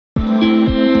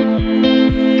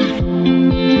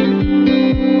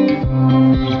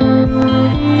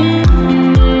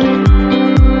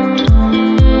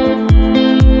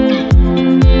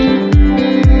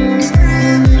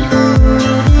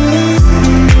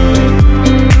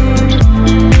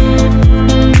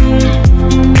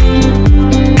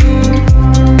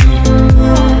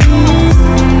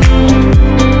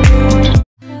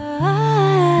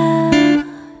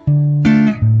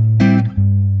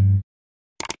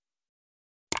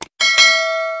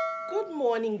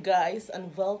morning, guys,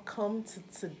 and welcome to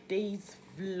today's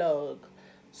vlog.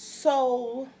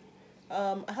 So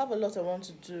I have a lot I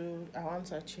want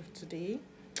to achieve today.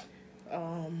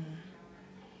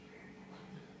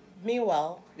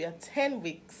 Meanwhile, we are 10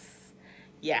 weeks.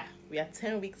 Yeah, we are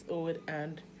 10 weeks old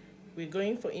and we're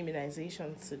going for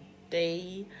immunization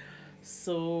today.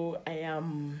 So I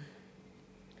am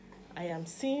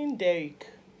seeing Derek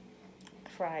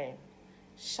crying,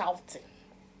 shouting.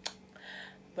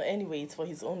 But anyway, it's for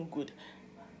his own good.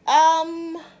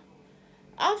 After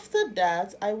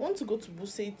that, I want to go to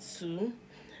Abuja too.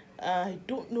 I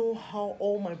don't know how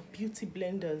all my beauty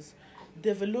blenders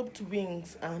developed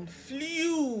wings and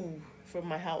flew from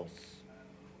my house.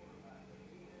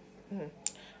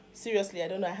 Seriously, I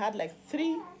don't know. I had like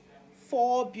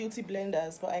 3-4 beauty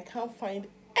blenders, but I can't find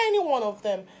any one of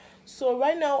them. So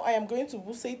right now I am going to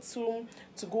Abuja too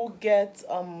to go get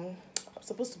I'm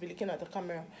supposed to be looking at the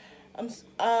camera. I'm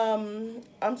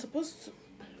supposed to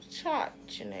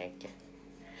charge.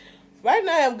 Right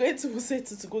now I'm going to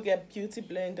Abuja to go get beauty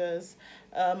blenders,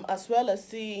 as well as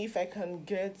see if I can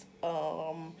get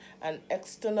an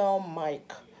external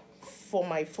mic for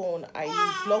my phone. I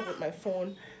vlog with my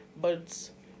phone, but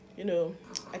you know,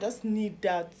 I just need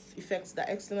that effect that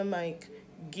external mic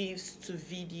gives to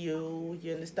video.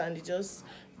 You understand? It just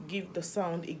gives the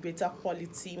sound a greater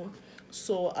quality.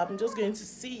 So I'm just going to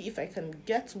see if I can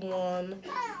get one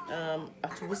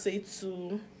at Abuja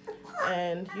too,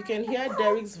 and you can hear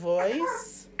Derek's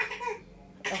voice.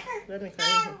 Oh, let me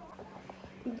carry him.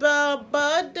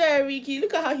 But Derek,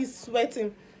 look at how he's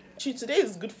sweating. Today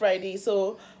is Good Friday,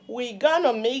 so we're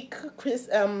gonna make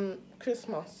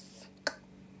Christmas.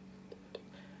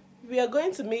 We are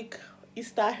going to make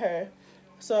Easter hair.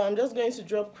 So I'm just going to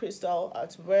drop Crystal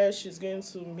at where she's going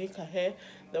to make her hair.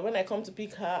 Then when I come to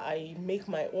pick her, I make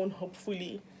my own,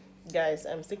 hopefully. Guys,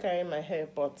 I'm still carrying my hair,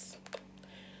 but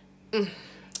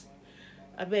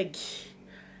I beg.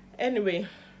 Anyway,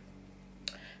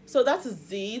 so that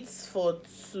is it for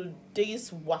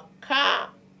today's waka.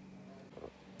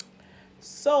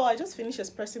 So I just finished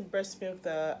expressing breast milk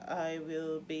that I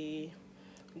will be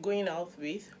going out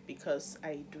with, because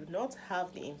I do not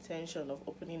have the intention of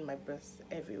opening my breast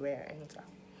everywhere I enter.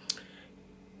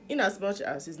 In as much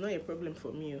as it's not a problem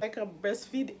for me, I can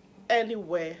breastfeed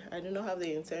anywhere. I do not have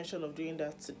the intention of doing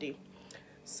that today.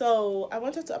 So I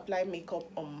wanted to apply makeup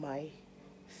on my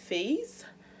face,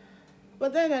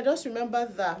 but then I just remember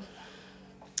that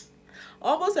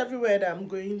almost everywhere that I'm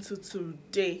going to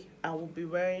today, I will be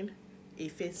wearing a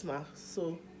face mask.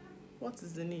 So what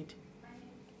is the need?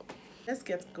 Let's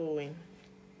get going.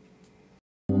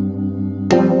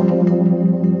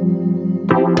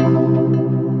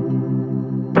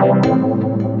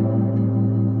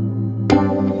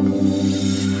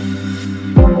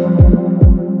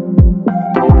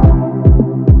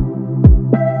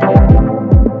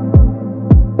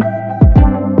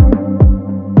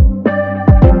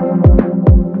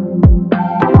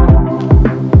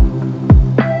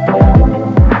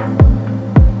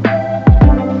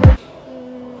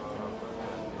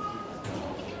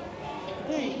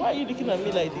 Why are you looking at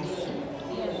me like this?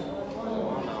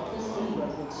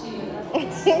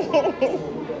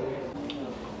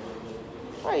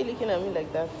 Why are you looking at me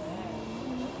like that?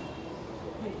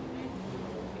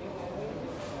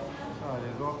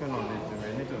 He's working on it. We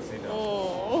need to see that.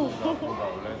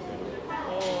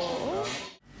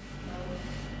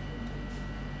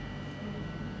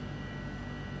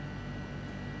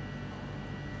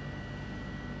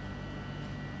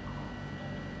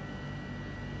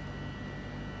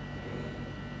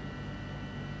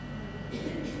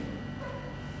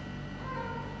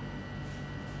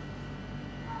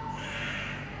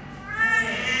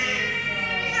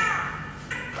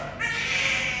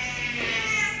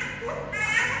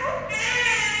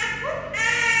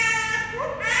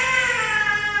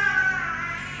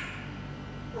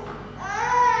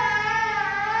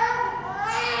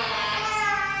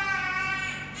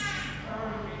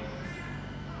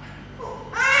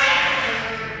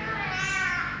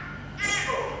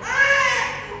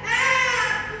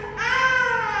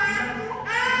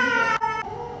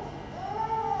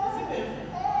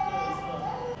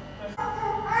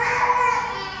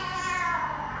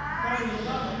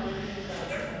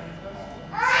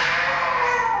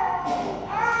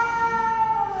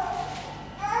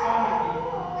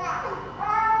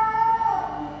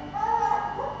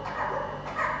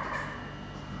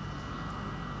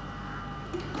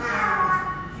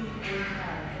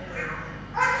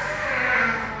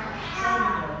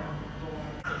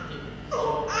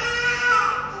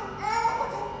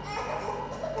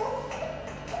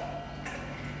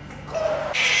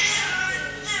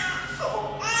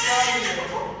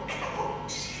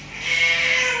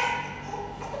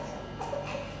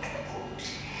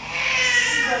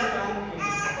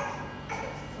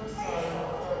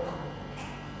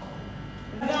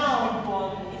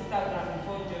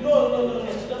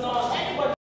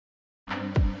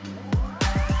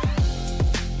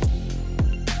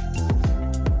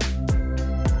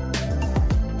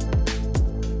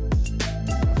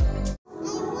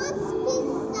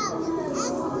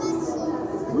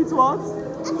 With what?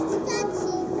 Extra cheese.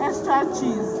 Extra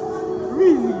cheese.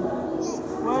 Really? Yes.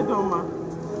 Well done, ma.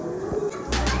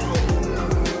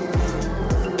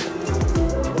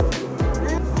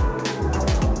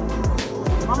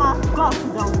 Mama, go and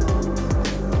sit down.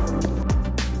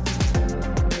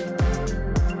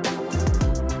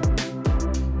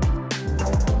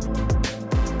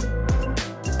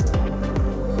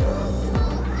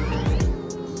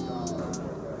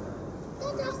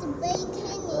 That has some bacon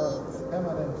in it.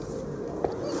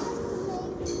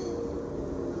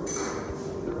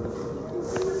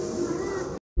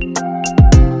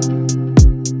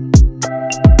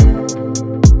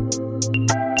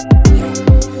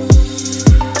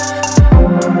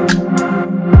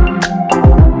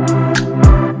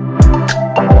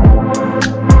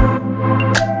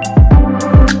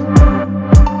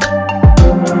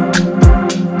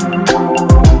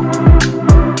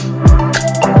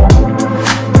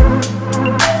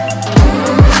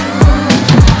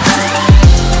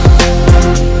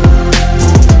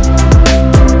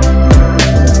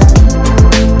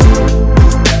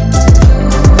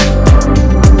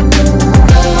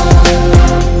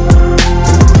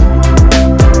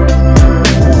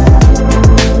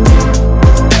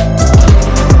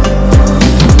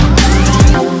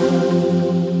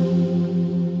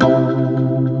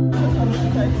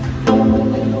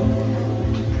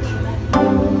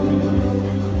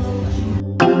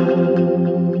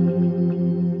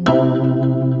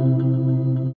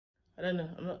 I don't know.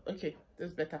 I'm not okay. This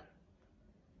is better.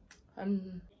 I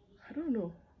don't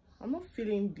know. I'm not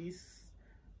feeling this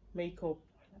makeup.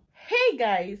 Hey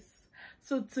guys,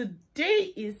 so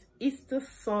today is Easter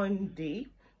Sunday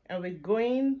and we're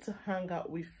going to hang out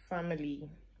with family.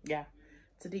 Yeah,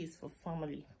 today is for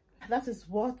family. That is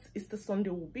what Easter Sunday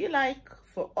will be like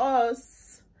for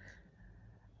us.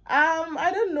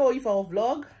 I don't know if I'll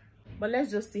vlog, but let's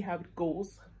just see how it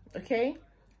goes. Okay,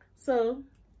 so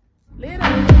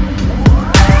later.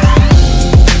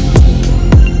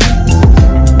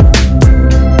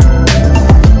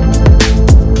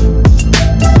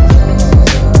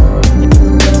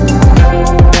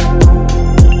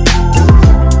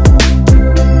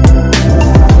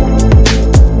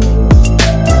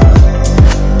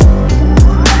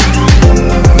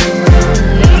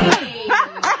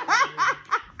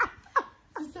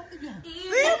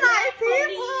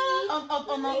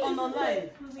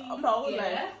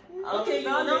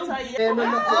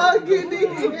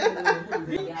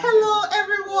 Hello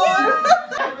everyone.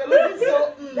 You're looking so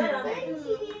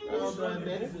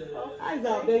how's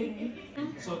that baby?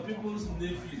 So people's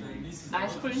nephews like this is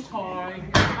ice cream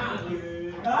time.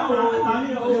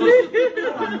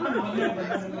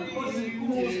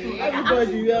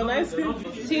 Everybody, we are nice cream.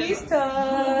 Sister.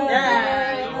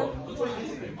 Yeah.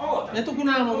 Let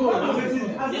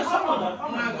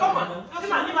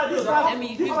me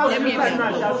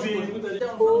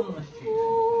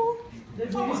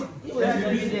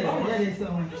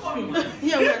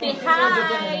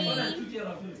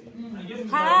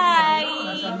Hi.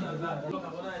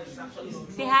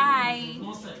 Say hi.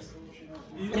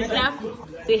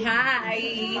 Say hi.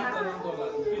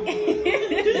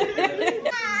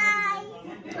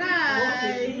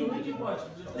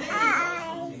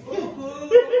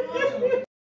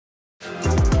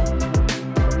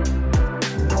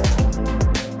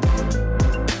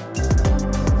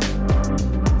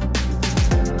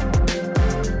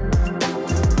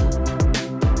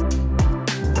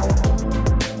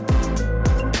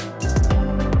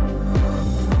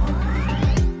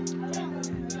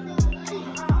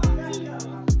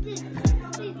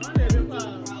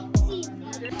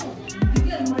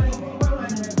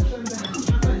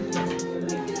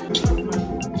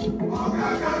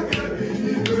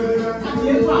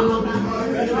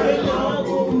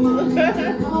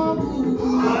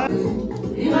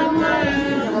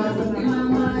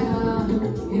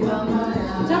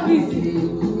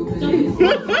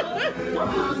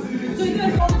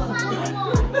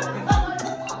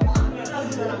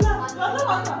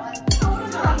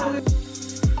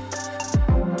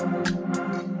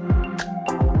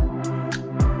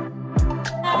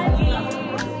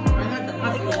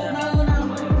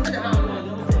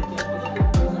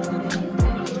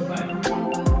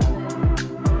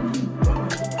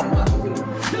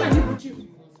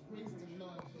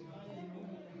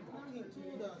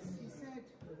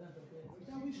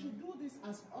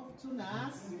 As often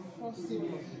as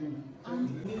possible. And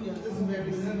this is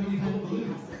very simple.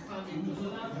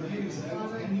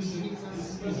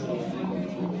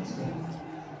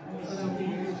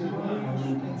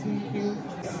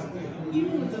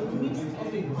 Even in the midst of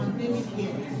a pandemic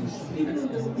here, even in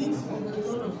the midst of a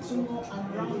lot of tumult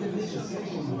around the nations of the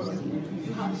world,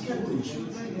 you have kept the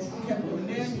children, you've kept the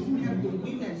men, you've kept the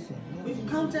women. We've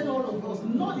counted all of us.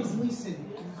 None is missing.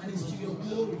 And it's to your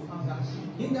glory, Father.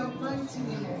 In the mighty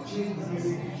name of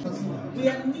Jesus. We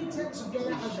are knitted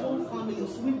together as one family.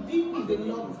 We deep in the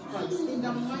love of Christ. In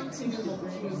the mighty name of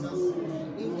Jesus.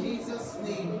 In Jesus'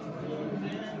 name.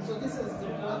 So this is the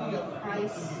body of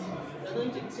Christ. We're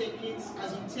going to take it.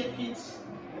 As you take it,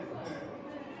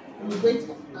 we wait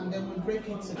and then we break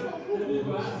it.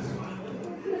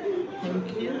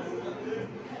 Thank you.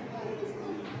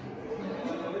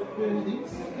 Hold it.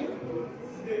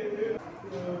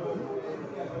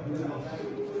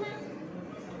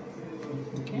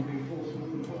 Okay.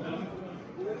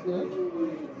 Good.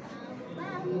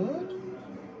 Good.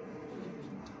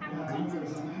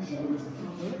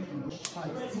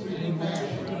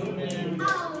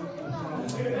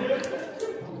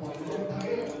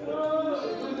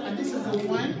 And this is the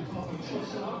wine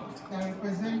that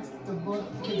represents the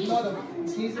blood of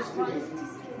Jesus Christ.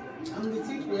 And with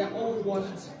it we are all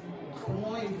washed from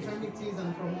all infirmities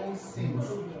and from all sins.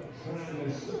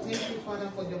 Thank you, Father,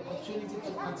 for the opportunity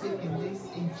to partake in this.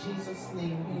 In Jesus'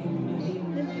 name,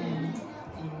 amen. Amen.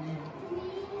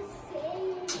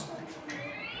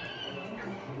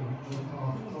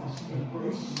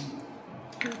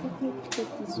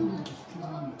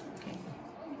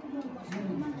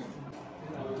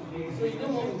 So you know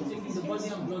what we're taking the body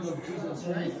and blood of Jesus,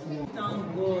 right?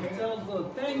 Thank God, tell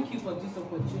God, thank you for this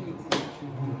opportunity.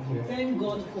 Thank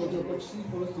God for the opportunity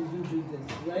for us to do this,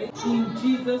 right? In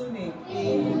Jesus' name,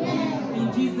 amen.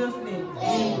 In Jesus' name,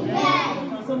 amen.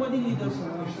 Can somebody lead us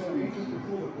in worship?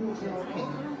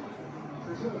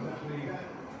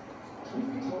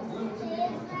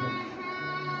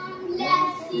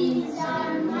 Blessings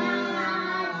on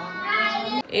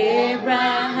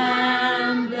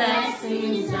Abraham,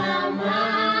 blessings are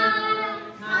mine.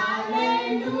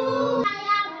 Hallelujah.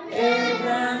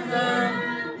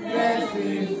 Abraham,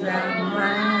 blessings are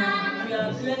mine. We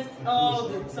are blessed all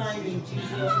the time in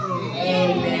Jesus' name.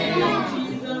 Amen. In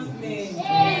Jesus' name.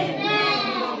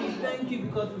 Amen. Lord, we thank you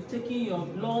because we've taken your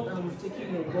blood and we've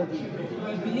taken your body.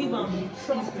 We believe and we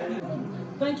trust you.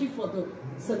 Thank you for the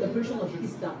celebration of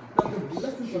Easter, that the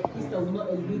blessings of Easter will not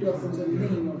elude us in the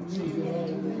name of Jesus.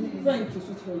 Thank you,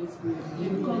 sweet Holy Spirit. We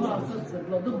cover ourselves with the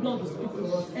blood. The blood will speak for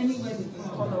us. Anywhere we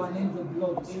call our name, the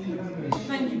blood will speak.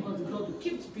 Thank you because the blood will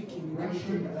keep speaking in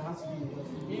everything that has to do.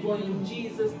 For in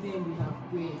Jesus' name we have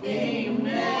prayed.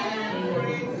 Amen.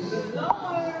 Praise the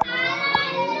Lord.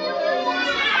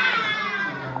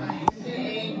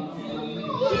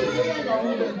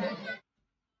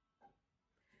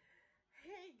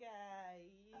 Hey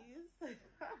guys.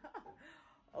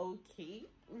 Okay,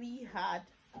 we had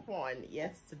fun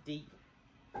yesterday.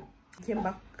 Came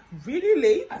back really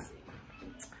late,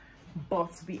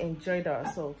 but we enjoyed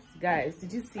ourselves. Guys,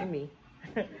 did you see me?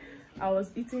 I was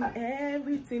eating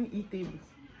everything eatable.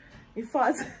 In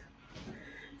fact,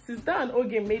 Sister and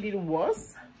Oge made it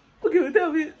worse. Okay, we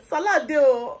tell me salad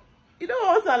though. You know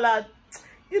what salad?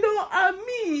 You know,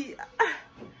 me.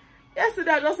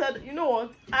 Yesterday I just said, you know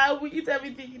what? I will eat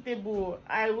everything eatable.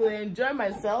 I will enjoy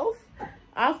myself.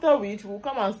 After which we'll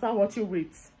come and start watching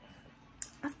weights.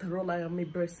 After all, I am a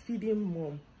breastfeeding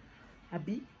mom.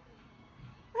 Abi?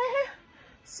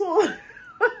 So,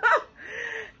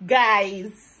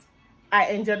 guys, I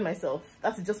enjoyed myself.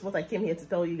 That's just what I came here to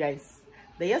tell you guys.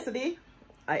 That yesterday,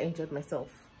 I enjoyed myself.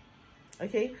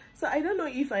 Okay, so I don't know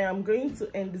if I am going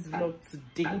to end this vlog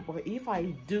today, but if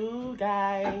I do,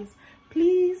 guys,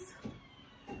 please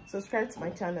subscribe to my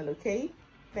channel. Okay,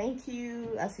 thank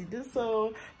you. As you do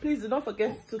so, please do not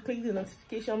forget to click the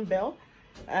notification bell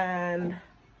and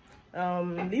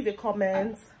leave a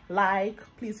comment, like.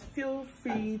 Please feel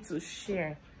free to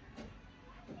share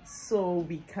so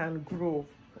we can grow.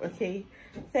 Okay,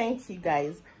 thank you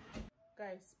guys.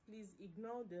 Please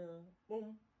ignore the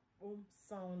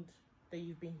sound that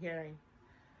you've been hearing.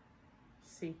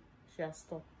 See, she has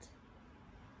stopped.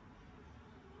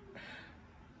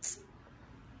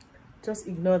 Just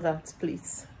ignore that,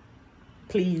 please.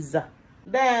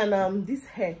 Then this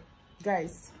hair,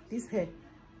 guys, this hair,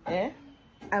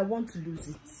 I want to lose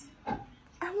it.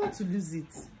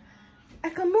 I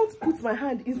cannot put my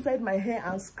hand inside my hair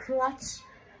and scratch.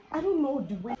 I don't know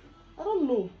the way. I don't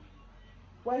know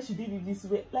why she did it this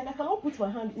way. Like, I cannot put my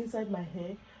hand inside my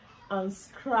hair and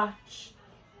scratch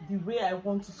the way I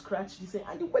want to scratch this hair,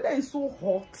 and the weather is so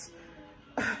hot.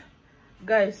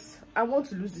 Guys, I want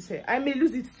to lose this hair. I may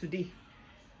lose it today.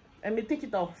 I may take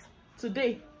it off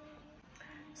today.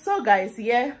 So guys,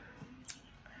 yeah,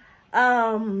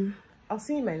 I'll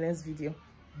see you in my next video.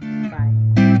 Bye.